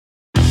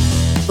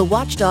the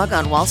Watchdog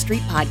on Wall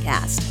Street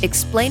podcast,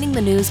 explaining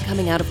the news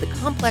coming out of the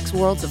complex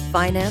worlds of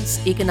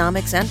finance,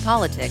 economics, and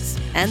politics,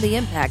 and the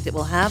impact it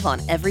will have on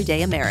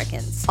everyday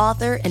Americans.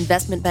 Author,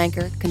 investment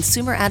banker,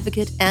 consumer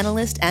advocate,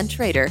 analyst, and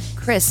trader,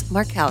 Chris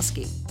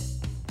Markowski.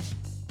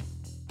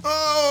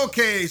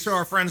 Okay, so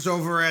our friends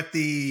over at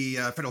the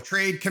Federal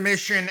Trade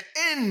Commission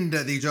and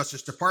the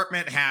Justice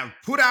Department have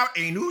put out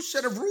a new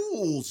set of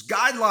rules,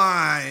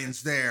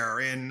 guidelines there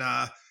in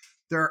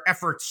their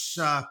efforts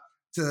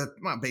to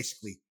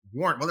basically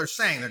warn. Well, they're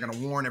saying they're going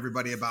to warn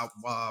everybody about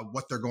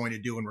what they're going to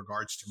do in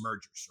regards to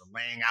mergers. They're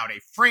laying out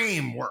a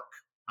framework.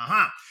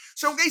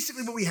 So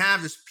basically what we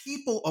have is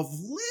people of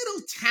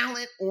little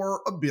talent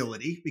or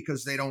ability,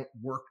 because they don't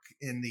work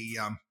in the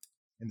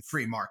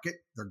free market,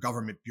 they're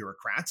government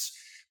bureaucrats,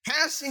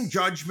 passing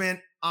judgment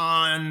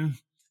on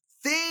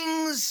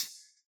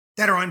things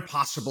that are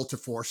impossible to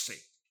foresee.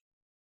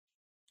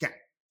 Okay,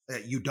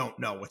 you don't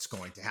know what's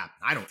going to happen.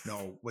 I don't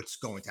know what's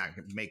going to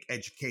happen. Make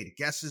educated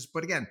guesses.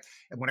 But again,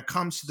 when it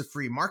comes to the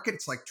free market,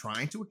 it's like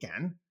trying to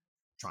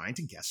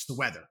guess the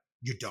weather.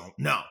 You don't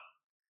know.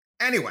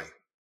 Anyway,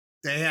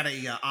 they had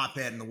a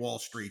op-ed in the Wall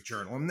Street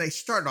Journal, and they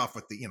started off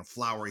with the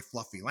flowery,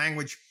 fluffy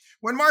language.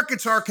 When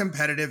markets are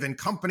competitive and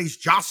companies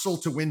jostle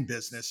to win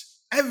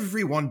business,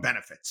 everyone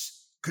benefits.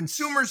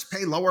 Consumers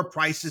pay lower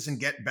prices and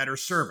get better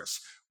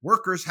service.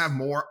 Workers have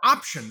more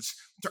options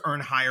to earn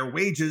higher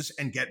wages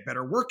and get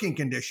better working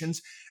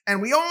conditions.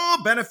 And we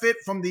all benefit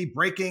from the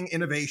breaking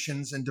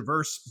innovations and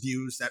diverse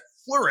views that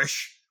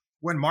flourish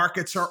when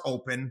markets are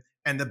open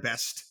and the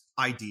best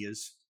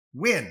ideas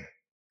win.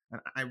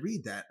 And I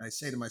read that and I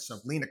say to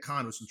myself, Lena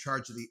Khan was in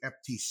charge of the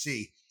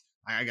FTC.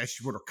 I guess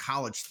she wrote her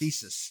college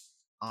thesis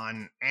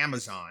on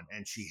Amazon,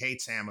 and she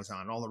hates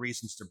Amazon, all the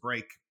reasons to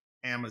break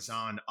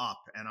Amazon up.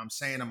 And I'm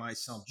saying to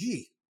myself,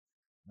 gee,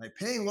 am I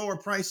paying lower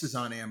prices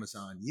on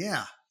Amazon?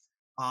 Yeah.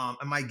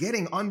 Am I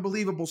getting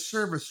unbelievable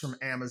service from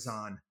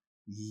Amazon?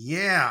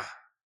 Yeah.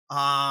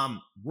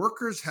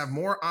 Workers have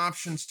more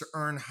options to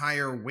earn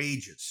higher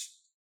wages.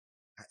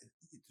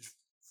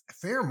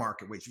 Fair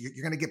market wage.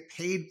 You're going to get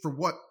paid for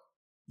what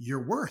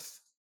you're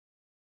worth.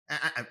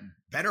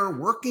 Better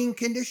working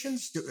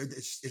conditions?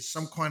 Is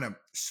some kind of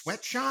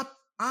sweatshop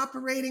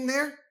operating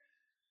there?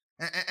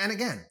 And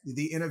again,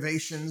 the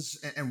innovations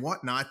and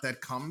whatnot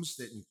that comes,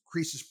 that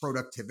increases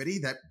productivity,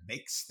 that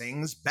makes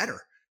things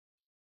better,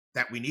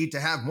 that we need to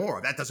have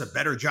more. That does a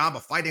better job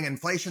of fighting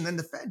inflation than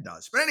the Fed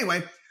does. But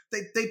anyway,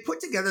 they put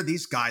together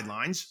these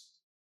guidelines,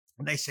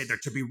 and they say they're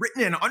to be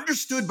written and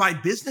understood by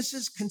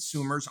businesses,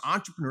 consumers,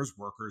 entrepreneurs,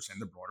 workers, and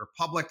the broader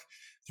public.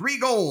 3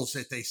 goals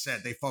that they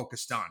said they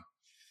focused on.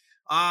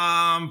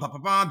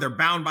 They're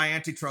bound by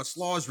antitrust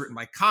laws written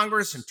by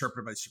Congress,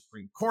 interpreted by the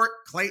Supreme Court.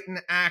 Clayton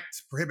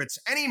Act prohibits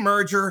any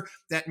merger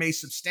that may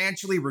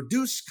substantially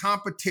reduce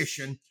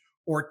competition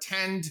or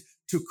tend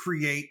to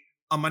create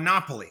a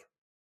monopoly.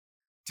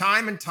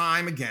 Time and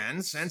time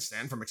again, since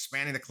then, from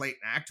expanding the Clayton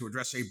Act to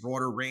address a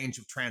broader range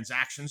of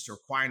transactions to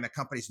requiring that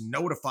companies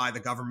notify the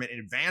government in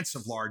advance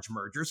of large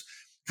mergers,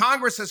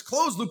 Congress has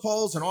closed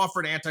loopholes and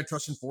offered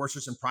antitrust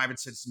enforcers and private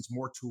citizens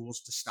more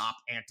tools to stop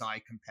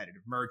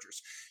anti-competitive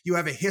mergers. You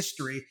have a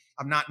history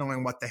of not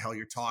knowing what the hell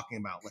you're talking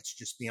about. Let's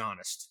just be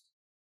honest.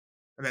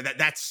 I mean,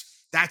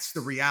 that's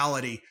the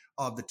reality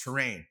of the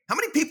terrain. How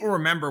many people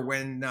remember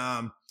when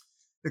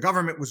the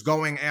government was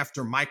going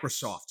after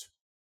Microsoft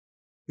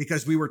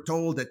because we were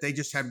told that they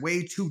just had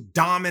way too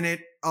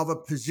dominant of a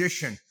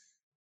position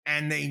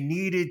and they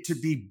needed to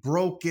be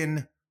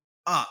broken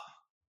up?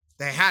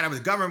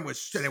 The government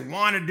they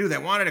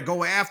wanted to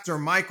go after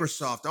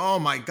Microsoft. Oh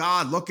my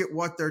God, look at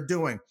what they're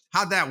doing.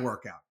 How'd that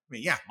work out? I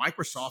mean, yeah,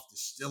 Microsoft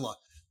is still a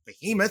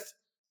behemoth,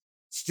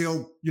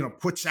 still,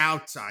 puts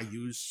out, I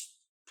use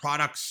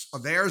products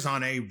of theirs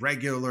on a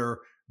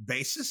regular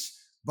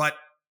basis, but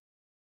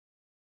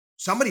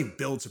somebody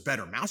builds a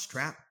better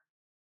mousetrap.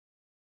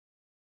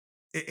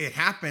 It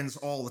happens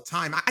all the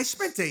time. I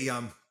spent this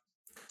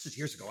is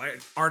years ago,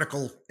 an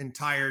article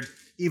entitled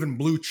 "Even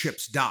Blue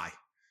Chips Die,"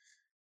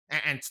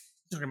 and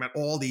talking about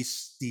all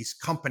these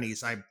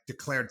companies I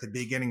declared at the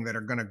beginning that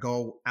are going to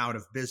go out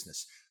of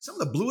business. Some of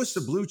the bluest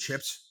of blue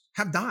chips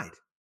have died.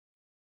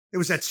 It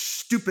was that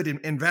stupid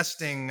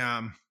investing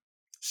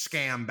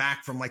scam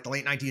back from like the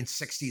late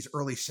 1960s,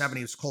 early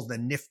 70s, called the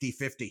Nifty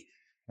 50.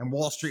 And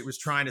Wall Street was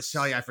trying to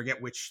sell you, I forget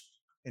which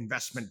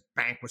investment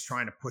bank was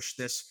trying to push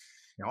this.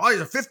 These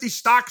are 50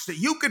 stocks that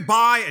you could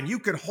buy and you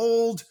could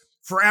hold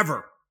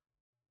forever.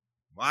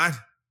 What?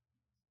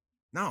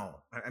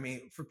 No, I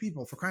mean, for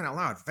crying out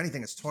loud, if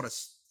anything has taught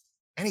us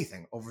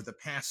anything over the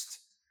past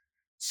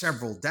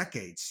several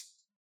decades,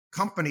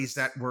 companies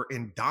that were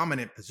in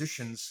dominant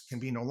positions can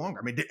be no longer.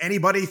 I mean, did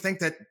anybody think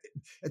that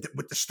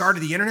with the start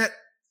of the internet,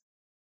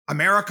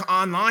 America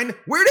Online,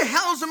 where the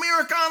hell is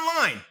America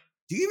Online?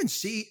 Do you even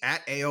see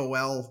at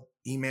AOL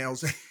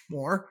emails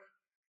anymore?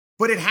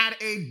 But it had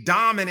a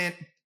dominant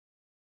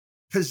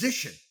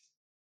position.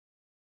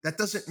 That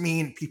doesn't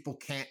mean people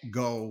can't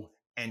go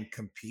and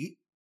compete.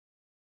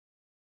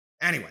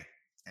 Anyway,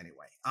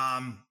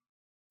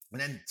 And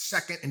then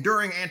second,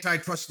 enduring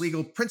antitrust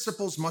legal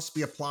principles must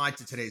be applied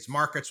to today's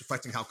markets,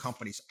 reflecting how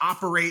companies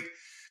operate,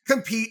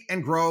 compete,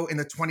 and grow in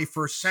the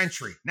 21st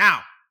century.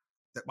 Now,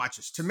 watch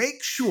this. To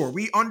make sure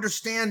we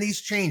understand these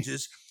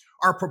changes,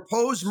 our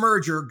proposed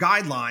merger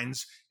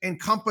guidelines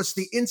encompass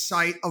the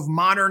insight of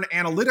modern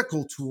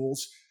analytical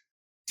tools,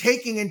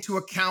 taking into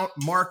account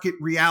market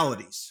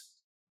realities.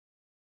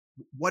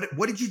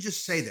 What did you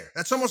just say there?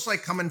 That's almost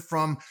like coming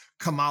from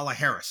Kamala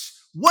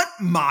Harris. What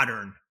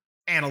modern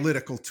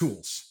analytical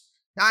tools?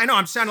 Now, I know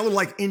I'm sounding a little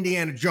like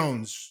Indiana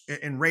Jones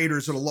in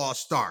Raiders of the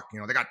Lost Ark.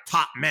 You know, they got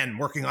top men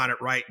working on it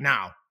right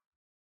now.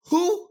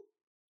 Who?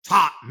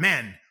 Top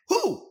men.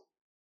 Who?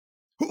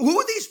 Who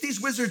are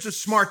these wizards of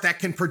smart that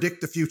can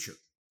predict the future?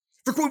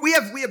 We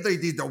have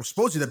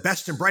supposedly the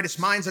best and brightest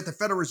minds at the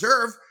Federal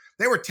Reserve.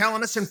 They were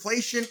telling us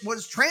inflation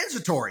was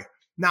transitory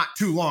not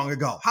too long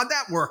ago. How'd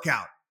that work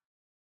out?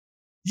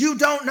 You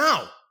don't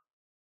know.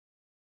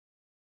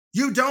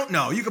 You don't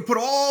know. You could put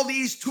all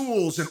these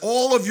tools and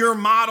all of your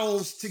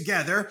models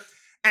together,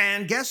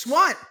 and guess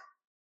what?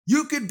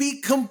 You could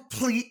be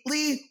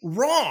completely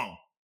wrong.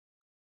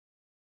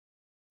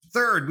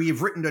 Third,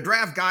 we've written the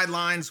draft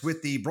guidelines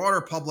with the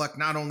broader public,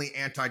 not only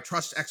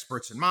antitrust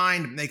experts in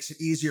mind. It makes it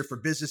easier for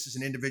businesses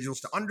and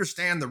individuals to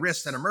understand the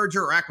risks that a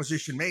merger or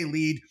acquisition may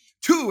lead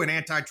to an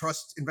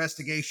antitrust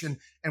investigation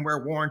and,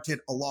 where warranted,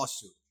 a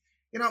lawsuit.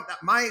 You know,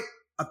 my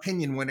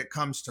opinion when it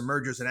comes to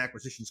mergers and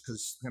acquisitions,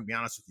 because I'm going to be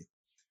honest with you,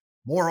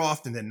 more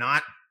often than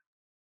not,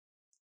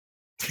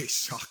 they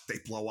suck, they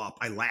blow up.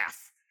 I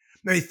laugh.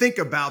 Now, you think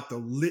about the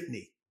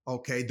litany,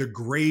 okay, the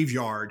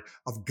graveyard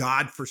of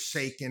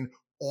godforsaken,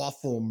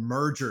 awful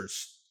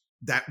mergers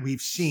that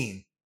we've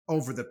seen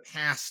over the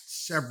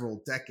past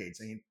several decades.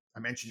 I mean, I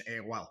mentioned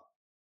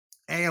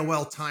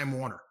AOL Time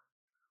Warner.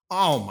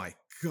 Oh my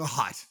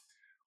God.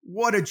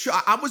 What a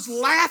job. I was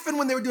laughing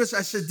when they were doing this.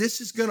 I said,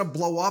 this is going to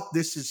blow up.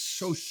 This is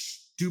so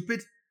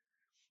stupid.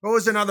 What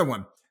was another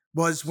one?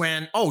 Was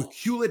when,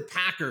 Hewlett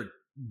Packard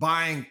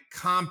buying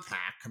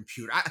Compaq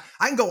Computer.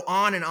 I can go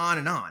on and on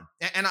and on.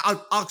 And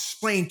I'll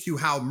explain to you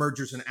how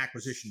mergers and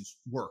acquisitions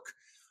work.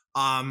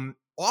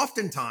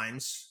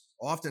 Oftentimes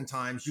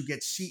you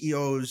get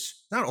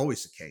CEOs, not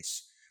always the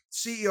case,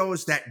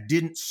 CEOs that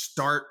didn't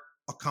start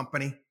a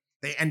company.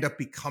 They end up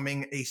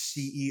becoming a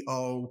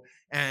CEO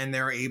and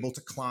they're able to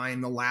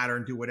climb the ladder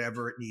and do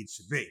whatever it needs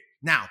to be.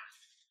 Now,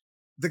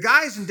 the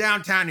guys in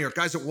downtown New York,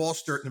 guys at Wall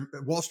Street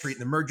in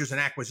the mergers and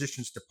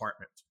acquisitions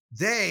department,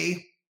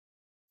 they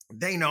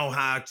know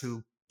how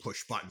to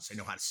push buttons. They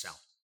know how to sell.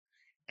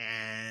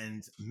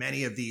 And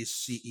many of these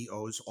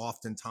CEOs,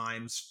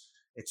 oftentimes,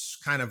 it's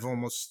kind of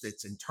almost,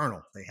 it's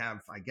internal. They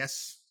have, I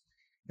guess,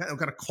 I've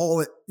got to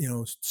call it,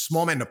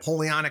 small man,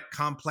 Napoleonic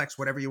complex,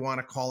 whatever you want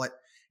to call it.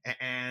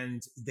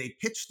 And they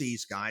pitch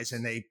these guys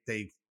and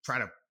they try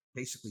to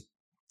basically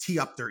tee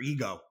up their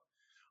ego.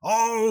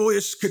 Oh,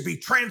 this could be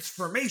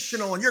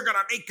transformational and you're going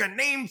to make a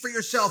name for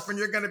yourself and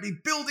you're going to be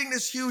building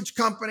this huge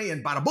company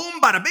and bada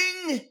boom, bada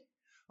bing.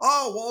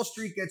 Oh, Wall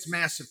Street gets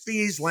massive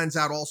fees, lends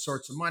out all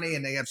sorts of money,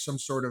 and they have some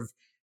sort of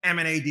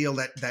M&A deal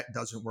that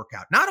doesn't work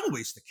out. Not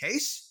always the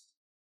case,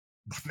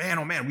 but man,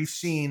 oh man, we've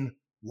seen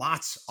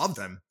lots of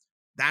them.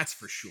 That's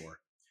for sure.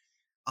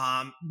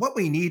 What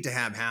we need to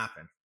have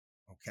happen,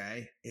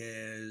 okay,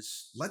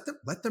 is let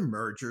the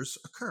mergers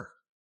occur.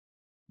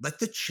 Let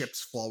the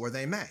chips fall where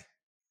they may.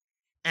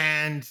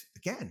 And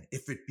again,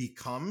 if it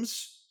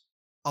becomes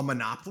a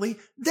monopoly,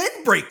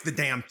 then break the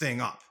damn thing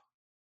up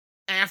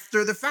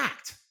after the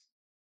fact.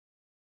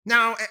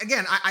 Now,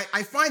 again,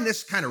 I find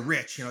this kind of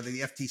rich, the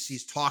FTC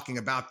is talking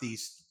about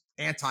these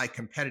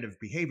anti-competitive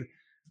behavior.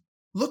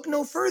 Look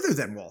no further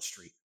than Wall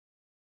Street.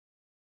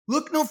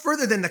 Look no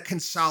further than the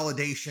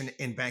consolidation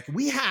in banking.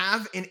 We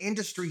have an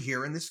industry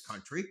here in this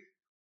country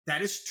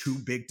that is too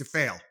big to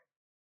fail.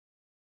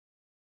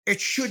 It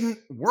shouldn't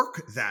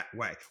work that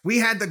way. We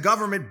had the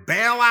government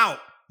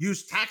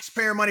use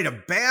taxpayer money to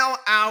bail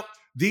out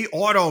the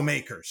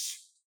automakers.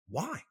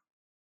 Why?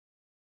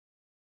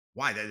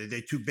 Why? Are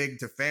they too big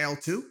to fail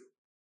too?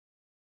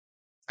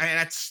 And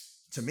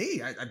that's, to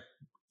me,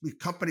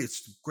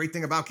 companies, the great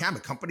thing about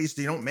companies,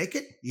 they don't make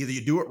it. Either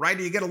you do it right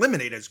or you get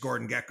eliminated, as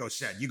Gordon Gekko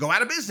said. You go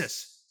out of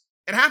business.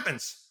 It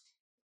happens.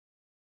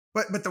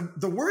 But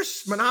the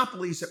worst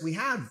monopolies that we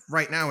have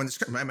right now in this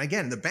country,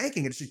 again, the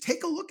banking industry,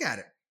 take a look at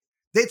it.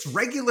 It's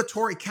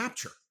regulatory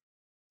capture.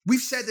 We've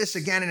said this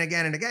again and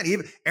again and again.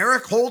 Even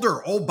Eric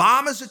Holder,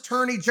 Obama's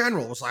attorney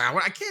general, was like,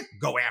 I can't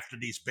go after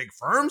these big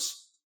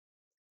firms.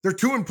 They're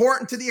too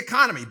important to the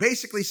economy,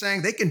 basically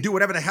saying they can do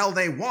whatever the hell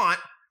they want.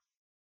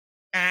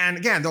 And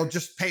again, they'll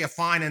just pay a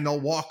fine and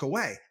they'll walk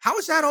away. How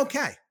is that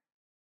okay?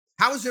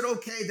 How is it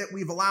okay that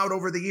we've allowed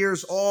over the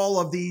years all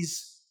of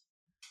these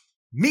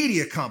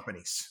media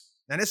companies?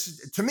 And this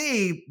is, to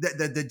me,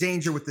 the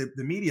danger with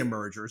the media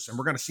mergers, and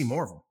we're going to see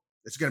more of them.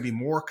 There's going to be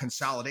more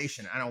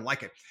consolidation. I don't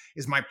like it.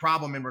 Is my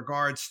problem in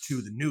regards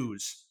to the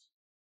news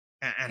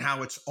and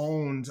how it's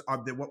owned.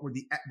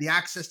 The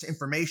access to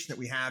information that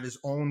we have is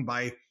owned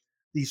by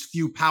these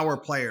few power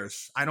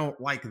players. I don't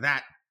like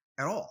that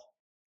at all.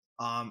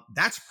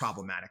 That's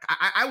problematic.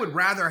 I would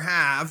rather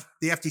have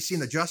the FTC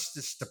and the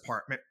Justice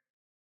Department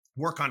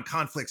work on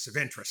conflicts of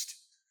interest,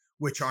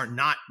 which are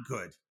not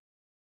good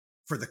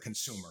for the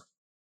consumer.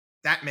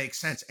 That makes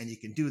sense, and you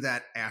can do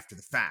that after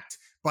the fact.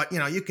 But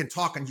you can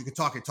talk and you can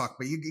talk and talk,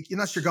 but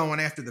unless you're going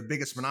after the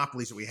biggest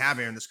monopolies that we have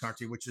here in this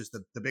country, which is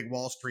the big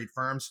Wall Street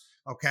firms,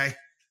 okay,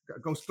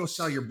 go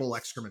sell your bull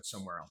excrement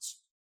somewhere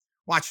else.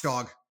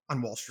 Watchdog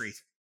on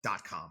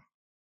wallstreet.com.